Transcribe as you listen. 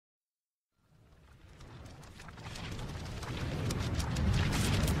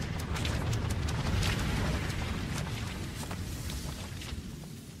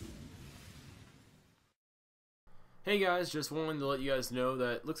Hey guys, just wanted to let you guys know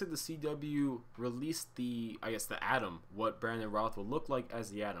that looks like the CW released the Atom, what Brandon Routh will look like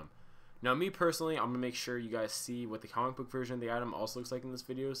as the Atom. Now me personally, I'm going to make sure you guys see what the comic book version of the Atom also looks like in this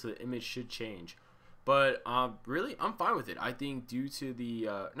video, so the image should change. But really, I'm fine with it. I think due to the,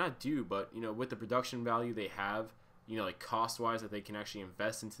 with the production value they have, like cost-wise, that they can actually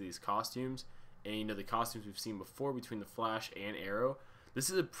invest into these costumes, and the costumes we've seen before between the Flash and Arrow, this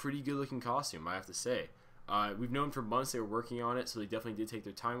is a pretty good looking costume, I have to say. We've known for months they were working on it, so they definitely did take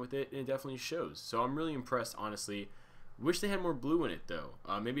their time with it, and it definitely shows. So I'm really impressed, honestly. Wish they had more blue in it, though.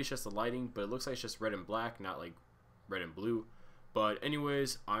 Maybe it's just the lighting, but it looks like it's just red and black, not like red and blue. But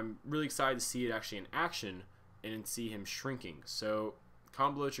anyways, I'm really excited to see it actually in action and see him shrinking. So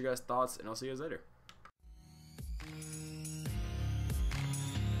comment below what your guys' thoughts, and I'll see you guys later.